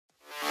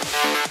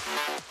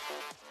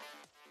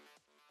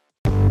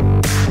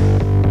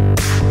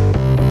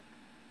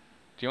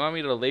Do you want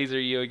me to laser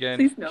you again?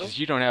 Please no. Because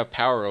you don't have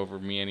power over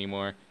me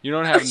anymore. You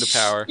don't have the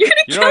power. You're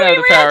gonna You kill don't me. have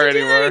the We're gonna have power to do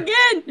that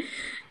anymore. again.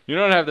 You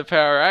don't have the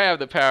power. I have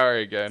the power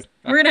again.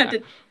 We're gonna have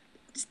to.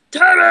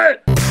 Damn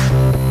it!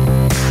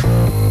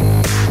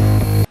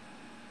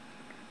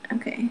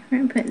 Okay, we're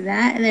gonna put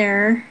that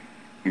there,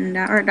 and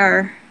right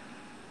there,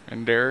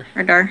 And there.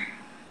 right there.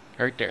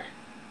 Right there.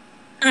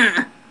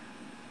 Uh,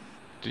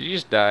 Did you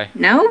just die?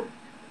 no,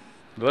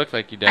 It looked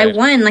like you I died.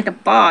 won like a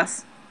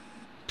boss.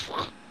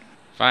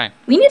 Fine.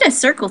 We need a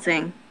circle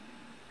thing.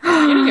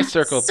 I'm getting a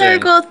circle thing.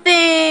 Circle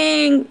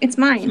thing. It's It's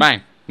mine.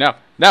 mine. No.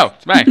 No,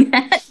 it's mine.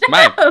 It's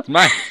mine. No! It's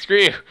mine. Screw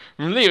you.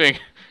 I'm leaving.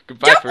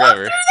 Goodbye Don't walk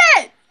forever. through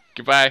that.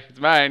 Goodbye. It's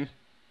mine.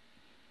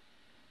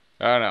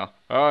 Oh no.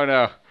 Oh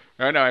no.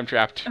 Oh no, I'm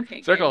trapped.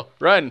 Okay, Circle.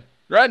 Run.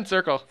 Run,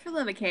 circle. For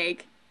love of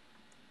cake.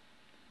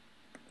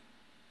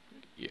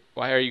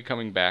 Why are you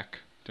coming back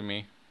to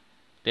me?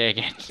 Dang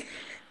it.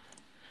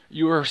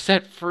 You were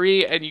set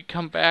free and you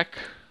come back.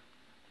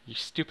 You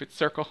stupid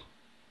circle.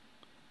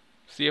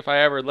 See if I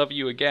ever love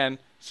you again.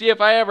 See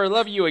if I ever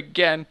love you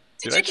again.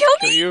 Did I you kill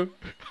me? you?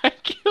 I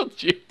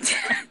killed you.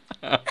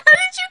 How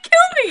did you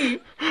kill me?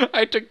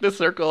 I took the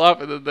circle off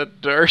and then the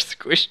door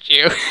squished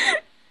you.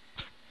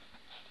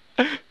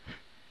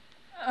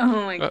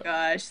 Oh my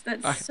gosh,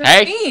 that's so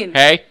hey, mean.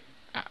 hey.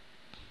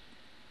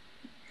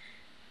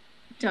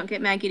 Don't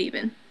get mad, get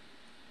even.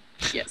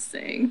 Yes,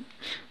 saying.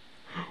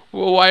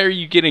 Well, why are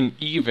you getting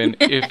even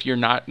if you're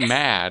not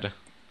mad?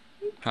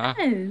 Huh?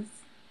 Yes.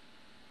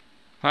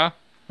 Huh?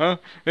 Huh?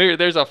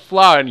 There's a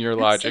flaw in your I'm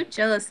logic. so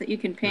jealous that you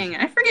can ping.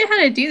 I forget how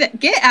to do that.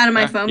 Get out of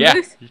my phone Yeah.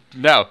 booth.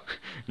 No.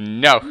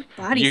 No.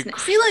 Body You, snap.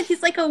 See, look,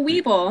 he's like a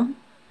weeble.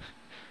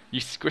 you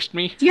squished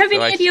me. Do you have so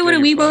any I idea what a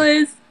steal your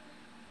weeble is?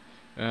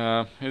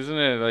 phone. Isn't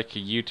it like a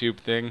YouTube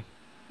thing?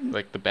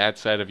 Like the bad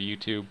side of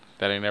YouTube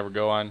that I never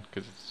go on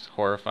because it's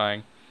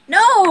horrifying.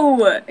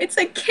 No, it's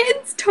a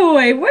kid's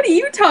toy. What are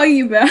you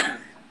talking about?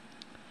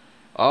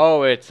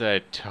 Oh, it's a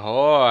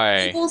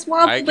toy. Weebles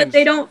wobble, but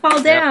they don't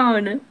fall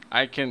down.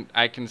 I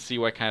can see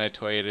what kind of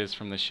toy it is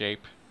from the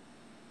shape.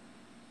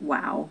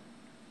 Wow.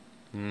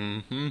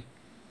 Mm-hmm.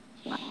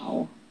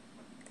 Wow.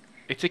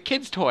 It's a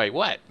kid's toy.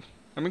 What?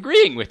 I'm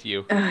agreeing with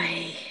you.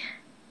 Ay.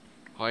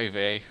 Oy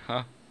vey,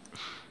 huh?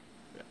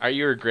 Are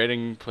you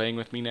regretting playing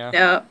with me now?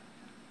 No.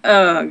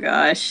 Oh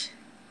gosh.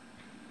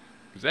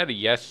 Is that a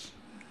yes?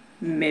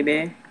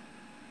 Maybe.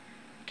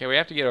 Okay, we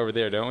have to get over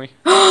there, don't we?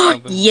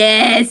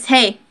 Yes.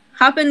 Hey,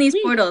 hop in these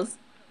Whee! portals.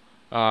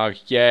 Oh,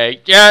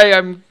 yay. Yay,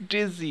 I'm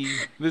dizzy.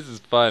 This is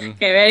fun.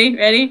 Okay, ready?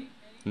 Ready?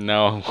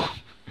 No.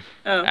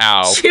 Oh.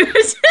 Ow. Shoot.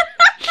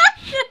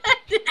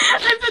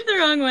 I put the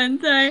wrong one.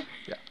 Sorry.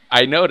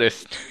 I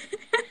noticed.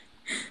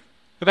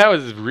 That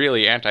was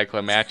really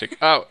anticlimactic.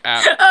 Oh,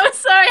 ow. Oh,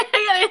 sorry.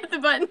 I gotta hit the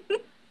button.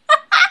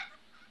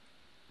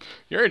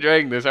 You're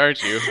enjoying this,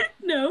 aren't you?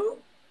 No.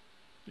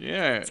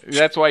 Yeah,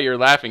 that's why you're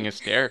laughing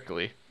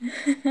hysterically.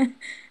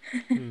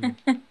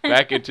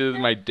 Back into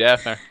my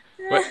death.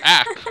 What?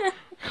 Ah!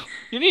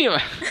 You need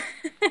to...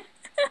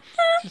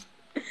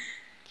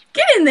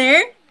 Get in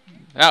there.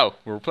 Oh,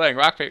 we're playing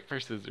rock, paper,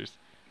 scissors.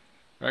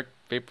 Rock,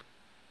 paper...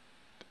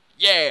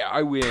 Yeah,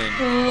 I win.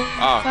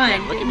 Oh,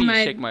 Fine. look Get at in me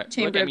my shake my... Look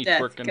chamber at of me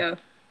death. twerking. Go.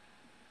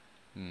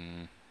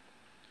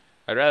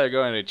 I'd rather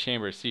go into a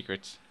chamber of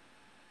secrets.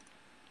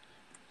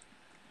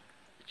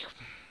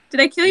 Did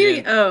I kill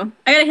you? Oh,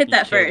 I gotta hit You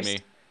that killed first. me.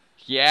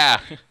 Yeah.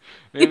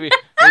 maybe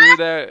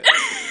that...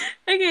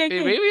 Okay,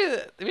 okay.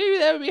 Maybe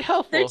that would be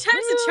helpful. Third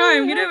time's the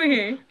charm. Get over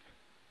here.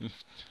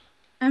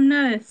 I'm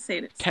not a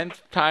sadist. 10th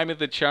time is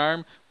the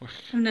charm.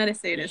 I'm not a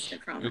sadist, I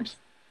promise. Oops.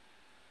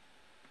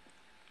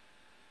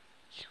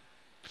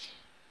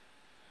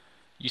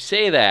 You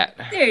say that.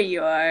 There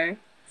you are.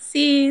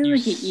 See,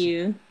 look at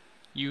you.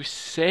 You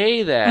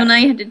say that. Well, now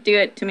you have to do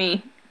it to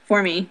me.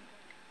 For me.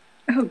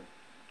 Oh.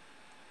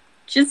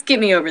 Just get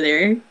me over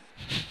there.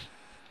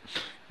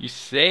 You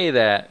say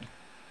that.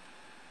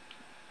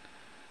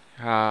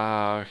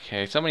 Ah,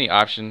 okay. So many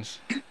options.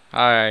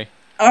 Hi.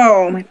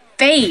 Oh, my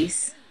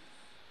face.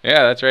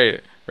 Yeah, that's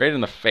right. Right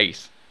in the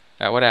face.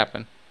 What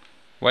happened?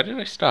 Why did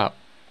I stop?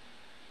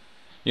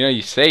 You know,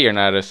 you say you're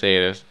not a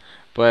sadist,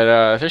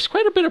 but there's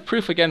quite a bit of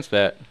proof against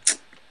that.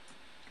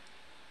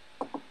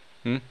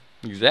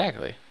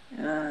 Exactly.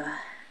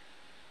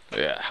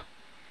 Yeah.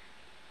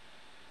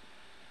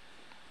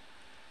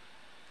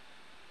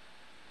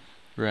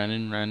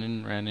 Running.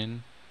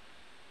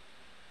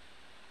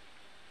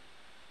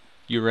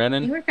 You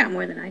running? You work out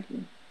more than I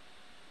do.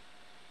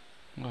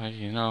 Well,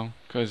 you know,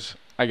 'cause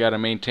I gotta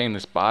maintain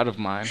this bod of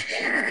mine.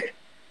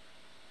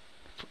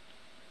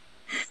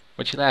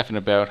 What you laughing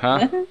about, huh?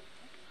 Nothing?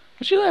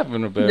 What you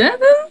laughing about?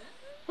 Nothing?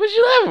 What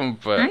you laughing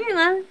about? I ain't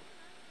laughing.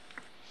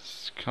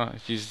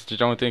 You just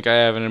don't think I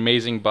have an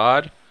amazing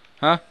bod?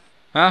 Huh?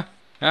 Huh?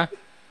 Huh?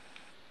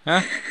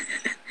 Huh?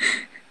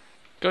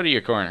 Go to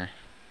your corner.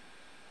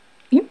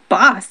 You're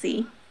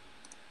bossy.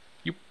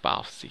 You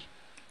bossy.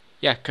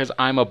 Yeah, 'cause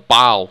I'm a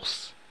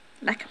boss.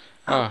 Like a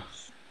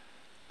boss.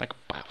 Like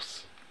a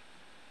boss.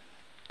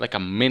 Like a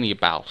mini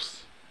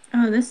boss.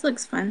 Oh, this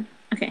looks fun.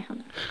 Okay, hold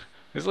on.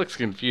 This looks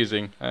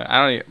confusing. I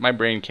don't. My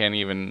brain can't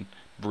even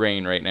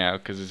brain right now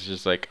because it's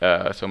just like so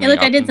Hey, many look,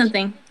 I did options.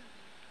 something.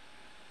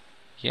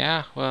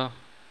 Yeah. Well,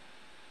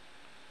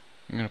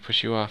 I'm gonna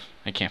push you off.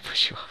 I can't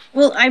push you off.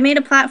 Well, I made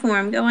a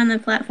platform. Go on the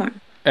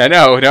platform. No,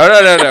 no, no,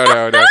 no, no,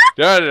 no, no,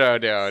 no, no,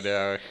 no,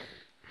 no.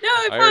 No,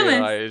 I I promise.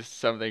 realized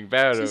something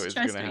bad Just was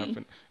trust gonna me.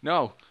 happen.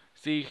 No,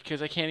 see,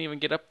 because I can't even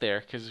get up there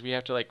because we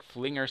have to like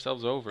fling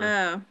ourselves over.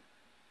 Oh.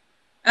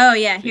 Oh,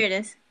 yeah, here See, it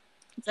is.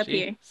 It's up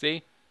here.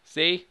 see,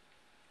 say.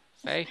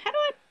 How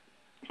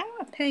do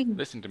I ping?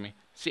 Listen to me.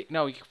 See,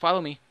 no, you follow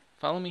me.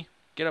 Follow me.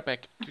 Get up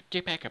back.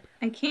 Get back up.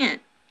 I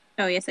can't.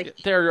 Oh, yes, I can.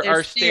 There are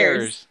There's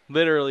stairs,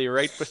 literally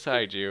right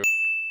beside you.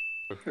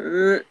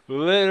 Derp,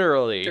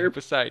 Literally derp,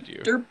 beside you.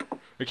 derp.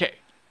 Okay,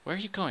 where are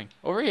you going?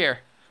 Over here.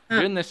 We're Oh.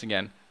 doing this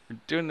again. We're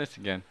doing this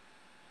again.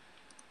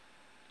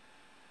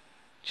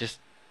 Just,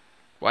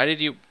 why did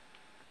you?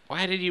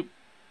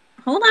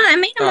 Hold on, I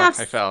made him Oh, off.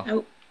 I fell.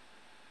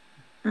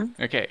 Oh,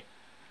 Okay.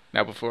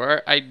 Now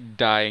before I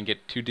die and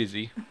get too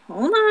dizzy.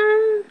 hold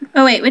on.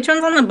 Oh, wait, which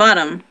one's on the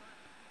bottom?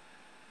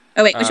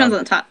 Oh, wait, which one's on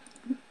the top?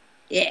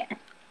 Yeah.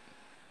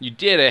 You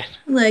did it.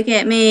 Look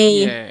at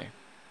me. Yay.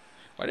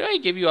 Why do I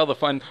give you all the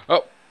fun?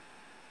 Oh.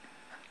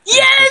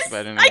 Yes! I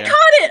I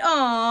caught it!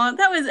 Aw,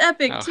 that was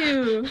epic, Oh.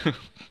 too.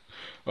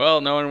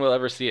 Well, no one will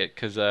ever see it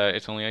because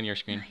it's only on your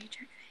screen. Oh, you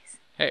jerk face.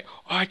 Hey,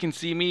 oh, I can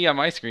see me on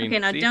my screen. Okay,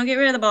 now see? don't get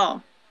rid of the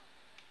ball.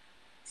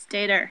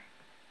 Stay there.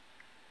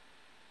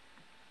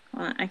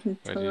 Hold on, I can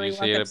What totally did you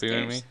say walk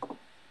to me? upstairs.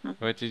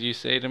 What did you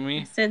say to I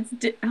me? said,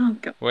 oh,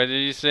 go. What did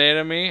you say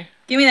to me?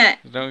 Give me that.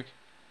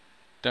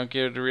 Don't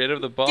get rid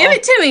of the ball. Give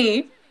it to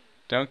me.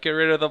 Don't get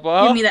rid of the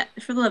ball. Give me that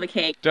for the love of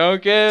cake.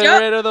 Don't get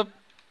Jump. rid of the.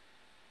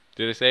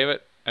 Did I save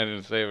it? I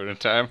didn't save it in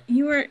time.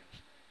 You were.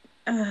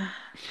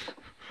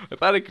 I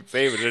thought I could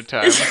save it in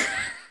time.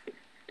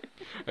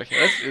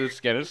 Okay, let's do this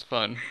again. It's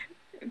fun.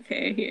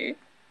 Okay, here.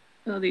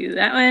 We'll do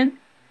that one.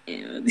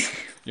 And we'll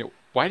do...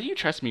 Why do you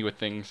trust me with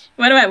things?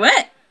 What?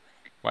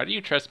 Why do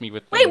you trust me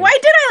with things? Wait, why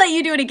did I let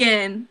you do it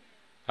again?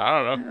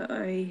 I don't know.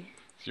 Oy.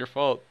 It's your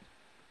fault.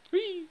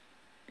 Whee!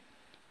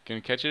 Can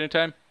you catch it in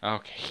time?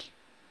 Okay.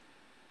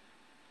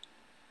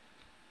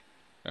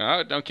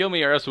 Oh, don't kill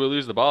me or else we'll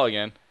lose the ball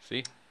again.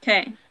 See?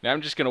 Okay. Now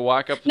I'm just gonna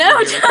walk up No, here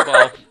with the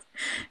ball.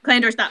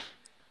 Clandor, stop.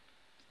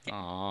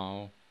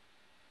 Oh.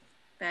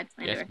 Bad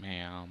Clandor. Yes,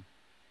 ma'am.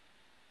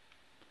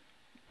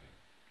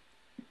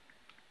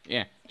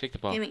 Yeah, take the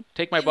ball. Gimme.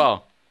 Take my Gimme.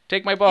 ball.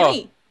 Take my ball.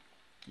 Gimme.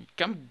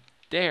 Come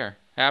there.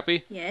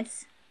 Happy?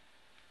 Yes.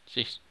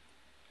 Jeez.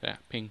 Yeah,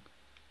 ping.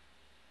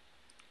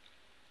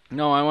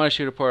 No, I want to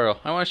shoot a portal.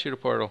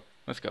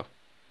 Let's go.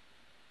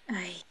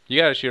 Ay. You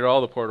gotta shoot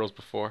all the portals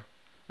before.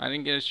 I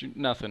didn't get to shoot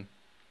nothing.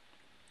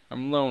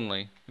 I'm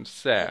lonely and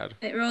sad.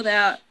 It rolled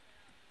out.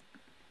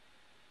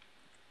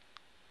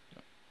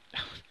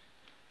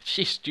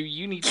 Jeez, do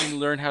you need to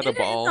learn how to Get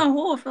it in ball? the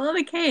hole for a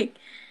little cake.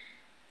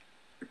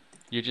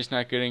 You're just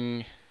not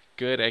getting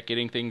good at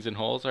getting things in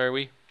holes, are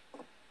we?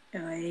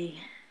 Oy.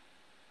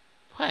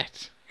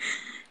 What?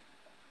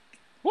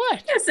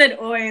 What? I said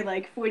oi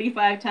like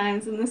 45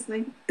 times in this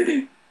thing.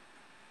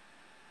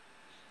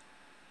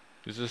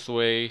 Is this the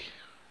way...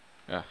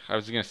 I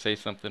was going to say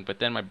something, but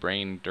then my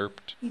brain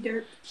derped. You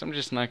derp. So I'm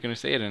just not going to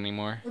say it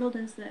anymore. Little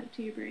does that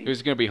to your brain. It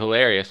was going to be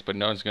hilarious, but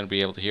no one's going to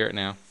be able to hear it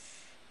now.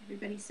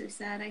 Everybody's so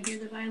sad. I hear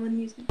the violin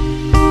music.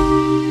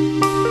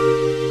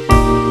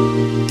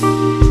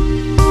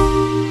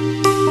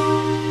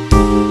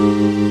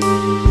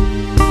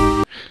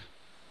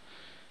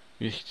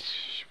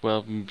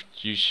 Well,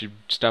 you should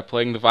stop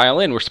playing the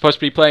violin. We're supposed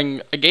to be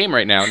playing a game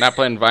right now, not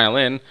playing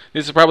violin.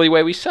 This is probably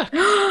why we suck.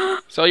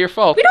 It's all your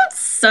fault. We don't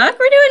suck.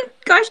 We're doing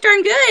gosh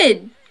darn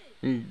good.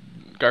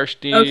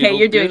 Okay,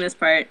 you're doing this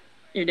part.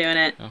 You're doing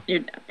it. Oh.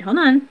 You're. Hold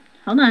on.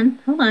 Hold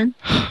on.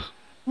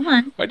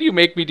 Why do you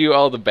make me do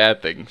all the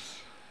bad things?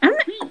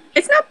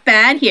 It's not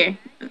bad here.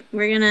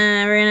 We're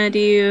gonna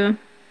do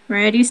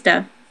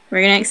stuff.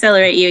 We're gonna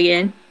accelerate you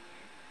again.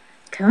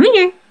 Come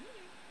here.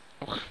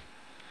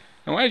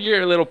 And why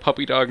you're a little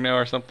puppy dog now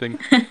or something?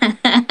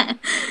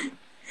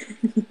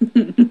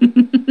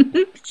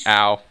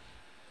 Ow.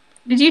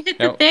 Did you hit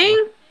the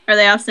thing? Are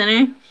they off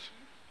center?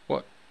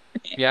 What?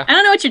 Yeah. I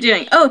don't know what you're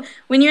doing. Oh,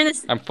 when you're in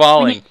this. I'm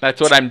falling.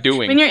 That's what I'm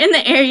doing. When you're in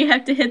the air, you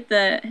have to hit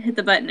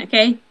the button.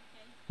 Okay.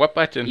 What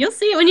button? You'll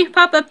see it when you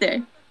pop up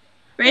there.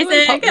 Raise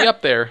it. Pop me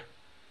up there.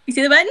 You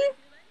see the button?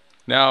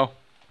 No.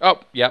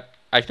 Oh, yep.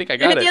 I think I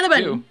got it hit the other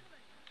too.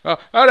 button.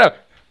 Oh no.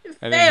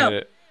 I didn't Fail. hit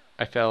it.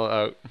 I fell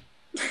out.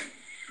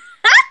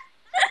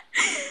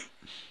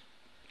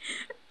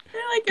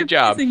 I like Good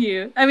job. confusing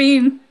you. I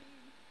mean,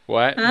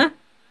 What? huh?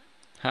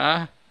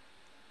 Huh?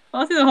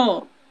 Fall through the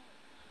hole.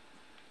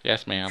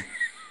 Yes, ma'am.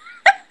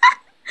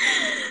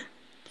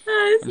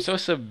 This I'm so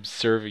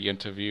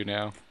subservient of you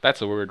now.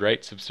 That's a word,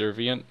 right?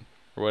 Subservient?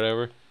 Or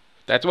whatever.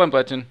 That's one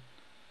button.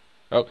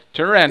 Oh,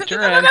 turn around, turn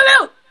around.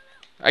 Go!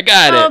 I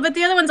got Oh, it. but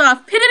the other one's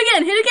off. Hit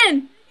it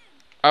again.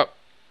 Oh,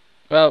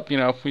 well, you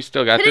know, we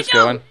still got Hit this it,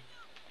 go. going.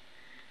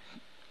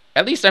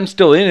 At least I'm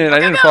still in it. I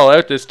didn't go. fall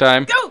out this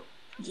time. Go!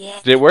 Yeah.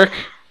 Did it work?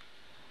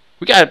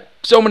 We got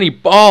so many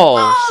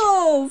balls.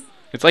 Balls!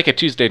 It's like a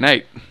Tuesday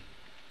night.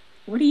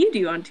 What do you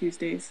do on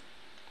Tuesdays?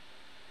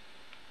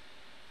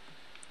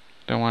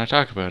 Don't want to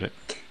talk about it.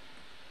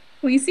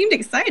 Well, you seemed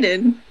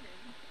excited.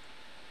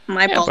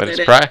 My Yeah, ball but did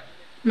it's it.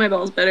 My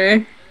ball's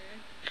better.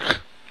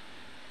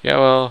 Yeah,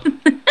 well,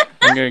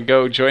 I'm gonna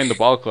go join the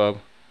ball club.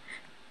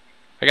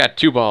 I got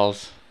 2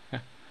 balls.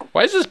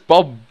 Why is this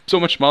ball so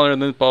much smaller than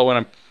this ball when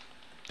I'm...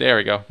 There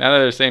we go. Now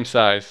they're the same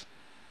size.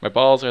 My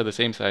balls are the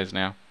same size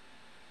now.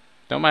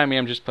 Don't mind me,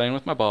 I'm just playing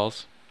with my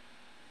balls.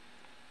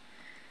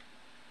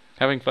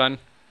 Having fun.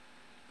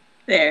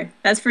 There.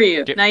 That's for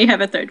you. Now you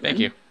have a third one. Thank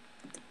you.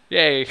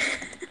 Yay.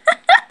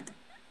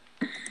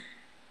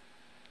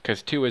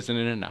 Because 2 isn't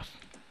enough.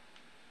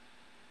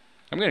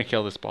 I'm gonna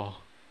kill this ball.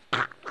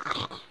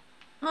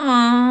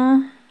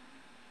 Aww.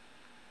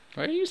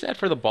 Why do you use that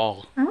for the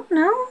ball? I don't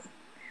know.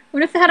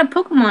 What if it had a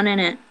Pokemon in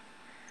it?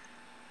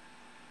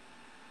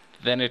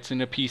 Then it's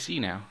in a PC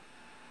now.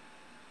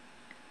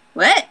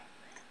 What?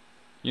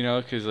 You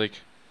know, because,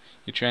 like,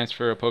 you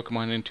transfer a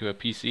Pokemon into a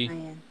PC. Oh,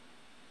 yeah.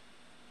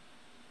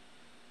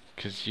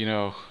 Because, you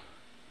know,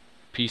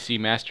 PC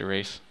Master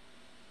Race.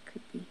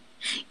 Could be.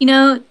 You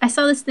know, I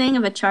saw this thing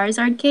of a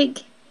Charizard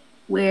cake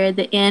where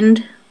the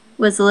end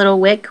was a little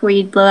wick where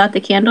you'd blow out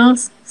the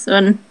candles. So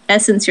in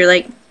essence, you're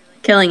like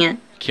killing it.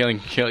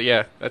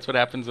 Yeah. That's what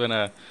happens when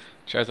a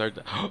Charizard...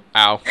 Ow.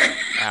 Ow.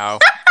 Ow.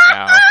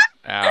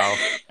 Ow.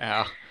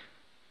 Ow.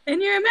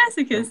 And you're a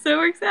masochist, so it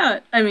works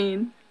out. I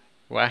mean...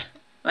 What?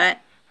 What?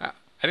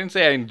 I didn't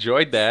say I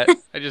enjoyed that.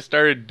 I just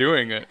started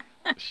doing it.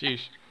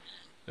 Sheesh.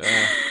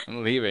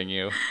 I'm leaving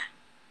you.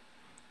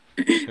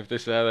 If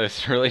this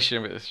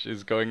relationship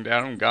is going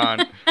down, I'm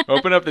gone.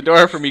 Open up the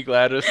door for me,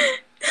 Gladys.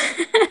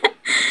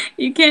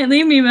 You can't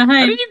leave me behind.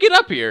 How did you get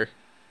up here?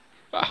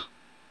 Ah,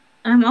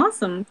 I'm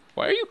awesome.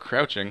 why are you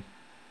crouching?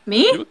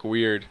 Me? You look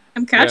weird.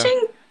 I'm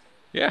crouching?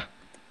 Yeah.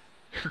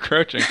 You're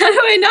crouching. How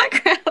do I not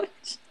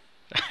crouch?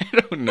 I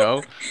don't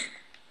know.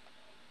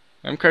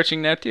 I'm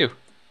crouching now too.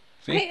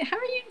 See? Wait, how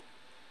are you?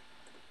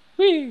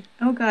 Whee.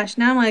 Oh gosh,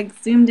 now I'm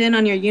like zoomed in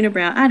on your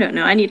unibrow. I don't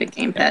know. I need a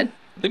gamepad.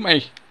 Leave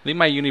my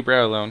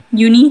unibrow alone.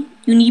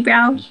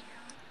 Unibrow?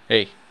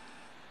 Hey,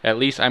 at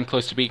least I'm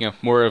close to being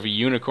more of a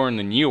unicorn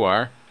than you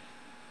are.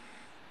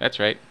 That's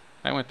right.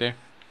 I went there.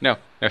 No,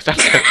 stop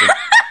touching. Son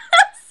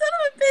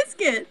of a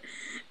biscuit.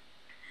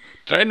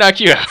 Did I knock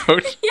you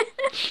out?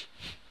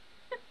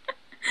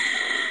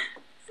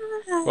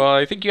 Well,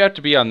 I think you have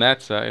to be on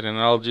that side, and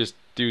I'll just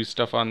do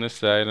stuff on this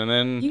side, and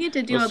then You get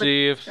to do we'll all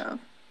the stuff.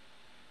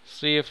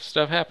 See if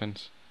stuff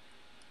happens.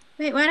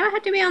 Wait, why do I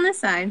have to be on this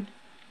side?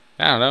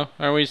 I don't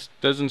know.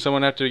 Doesn't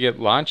someone have to get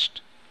launched?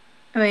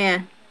 Oh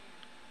yeah.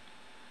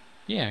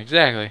 Yeah,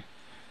 exactly.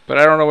 But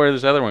I don't know where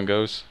this other one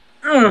goes.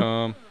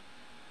 Well,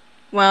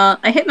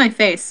 I hit my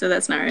face, so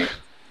that's not right.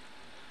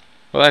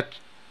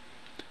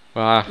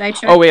 Well,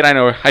 oh wait, I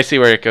know. I see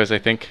where it goes, I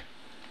think.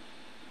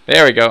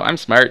 There we go. I'm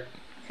smart.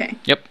 Okay.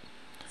 Yep.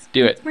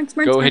 Do it. Smart,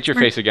 Go hit your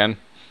face again.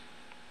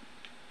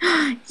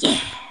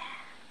 Yeah.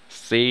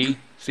 See,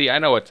 I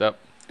know what's up.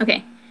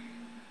 Okay.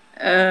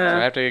 So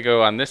I have to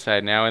go on this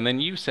side now, and then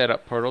you set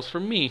up portals for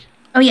me.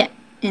 Oh yeah,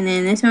 and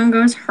then this one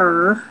goes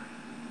her,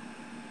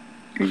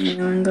 and this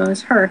one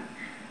goes her.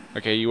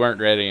 Okay, you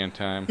weren't ready in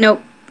time.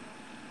 Nope.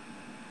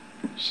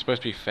 You're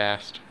supposed to be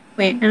fast.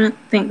 Wait, I don't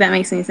think that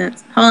makes any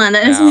sense. Hold on,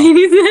 that doesn't make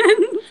any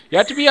sense. You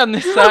have to be on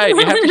this side. You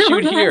have to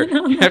shoot here.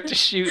 You have to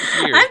shoot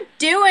here. I'm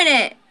doing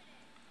it.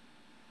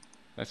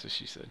 That's what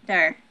she said.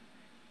 There.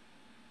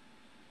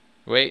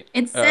 Wait.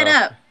 It's set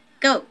up.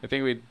 Go. I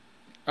think we.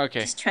 Okay.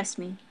 Just trust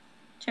me.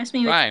 Trust me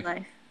with Fine. your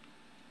life.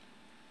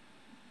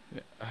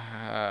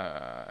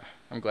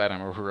 I'm glad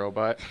I'm a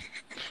robot.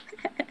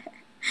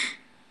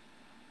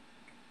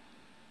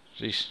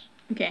 Jeez.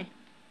 Okay.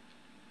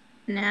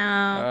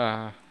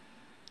 Now.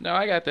 No,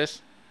 I got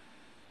this.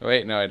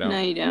 Wait, no, I don't. No,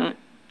 you don't.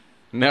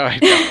 No, I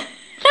don't.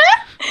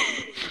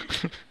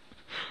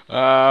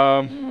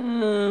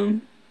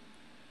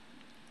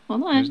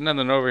 Hold on. There's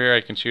nothing over here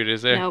I can shoot,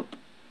 is there? Nope.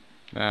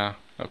 No.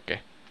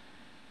 Okay.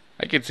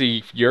 I can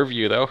see your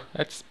view though.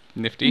 That's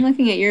nifty. I'm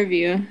looking at your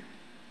view.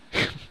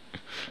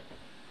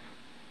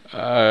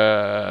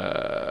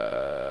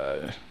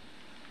 I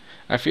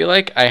feel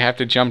like I have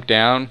to jump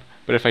down,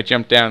 but if I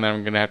jump down, then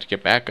I'm gonna have to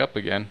get back up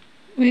again.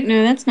 Wait,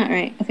 no, that's not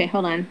right. Okay,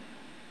 hold on.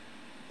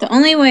 The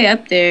only way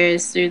up there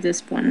is through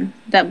this one.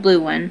 That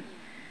blue one.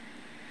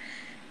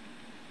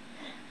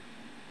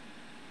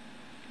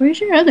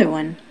 Where's your other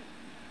one?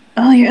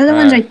 Oh, your other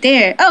one's right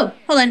there. Oh,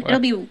 hold on. What?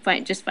 It'll be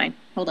fine. Just fine.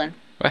 Hold on.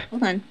 What?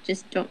 Hold on.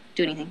 Just don't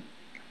do anything.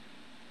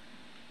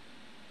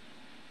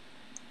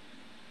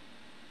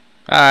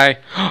 Hi.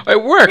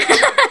 It worked!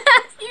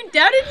 You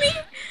doubted me?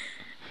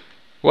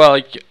 Well,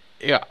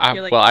 yeah,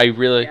 You're like, I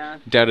really yeah.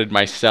 doubted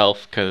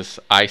myself because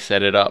I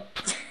set it up.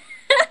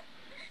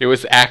 It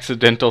was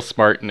accidental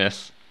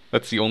smartness.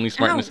 That's the only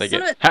smartness I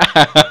get.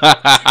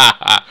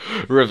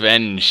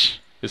 Revenge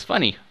is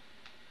funny.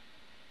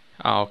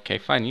 Oh, okay,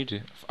 fine, you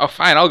do. Oh,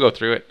 fine, I'll go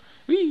through it.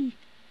 Whee!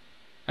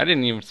 I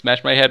didn't even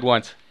smash my head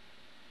once.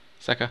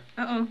 Sucker.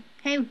 Uh-oh.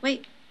 Hey,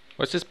 wait.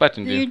 What's this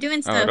button So do? you're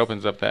doing Oh, it stuff.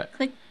 opens up that.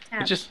 Click It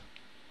tab. just.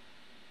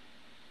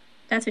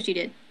 That's what you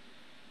did.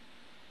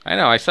 I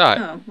know. I saw it.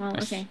 Oh, well,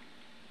 okay.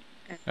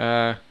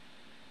 Uh.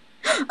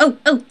 Oh,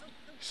 oh,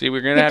 See,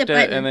 we're gonna hit have the to,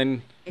 button. and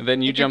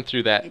then you Hit the, jump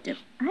through that. hit the,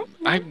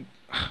 I,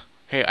 I.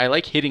 Hey, I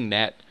like hitting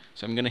that,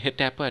 so I'm gonna hit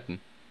that button.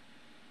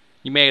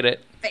 You made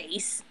it.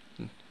 face.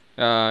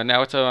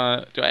 Now it's do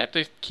I have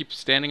to keep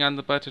standing on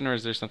the button, or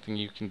is there something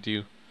you can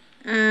do?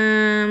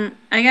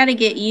 I gotta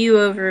get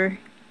you over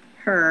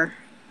her.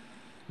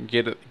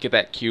 Get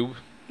that cube.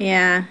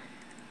 Yeah.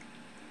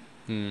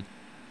 Hmm.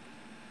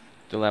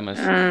 Dilemmas.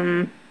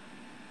 I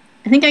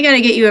think I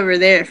gotta get you over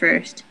there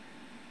first.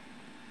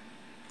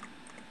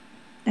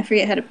 I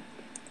forget how to.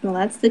 Well,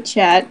 that's the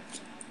chat.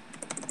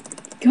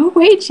 Go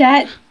away,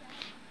 chat.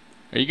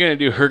 Are you gonna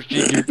do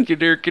herky durka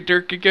durka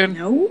durk again?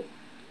 No.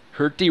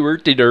 Herty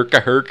wurty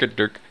durka herka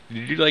durk.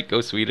 Did you like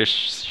go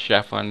Swedish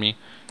chef on me?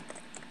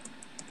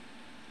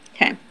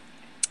 Okay.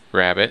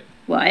 Rabbit.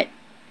 What?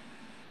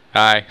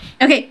 Hi.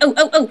 Okay. Oh,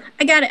 oh, oh.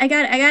 I got it. I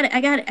got it. I got it.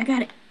 I got it. I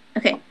got it.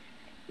 Okay.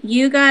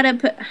 You gotta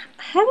put.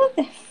 How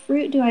the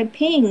fruit do I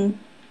ping?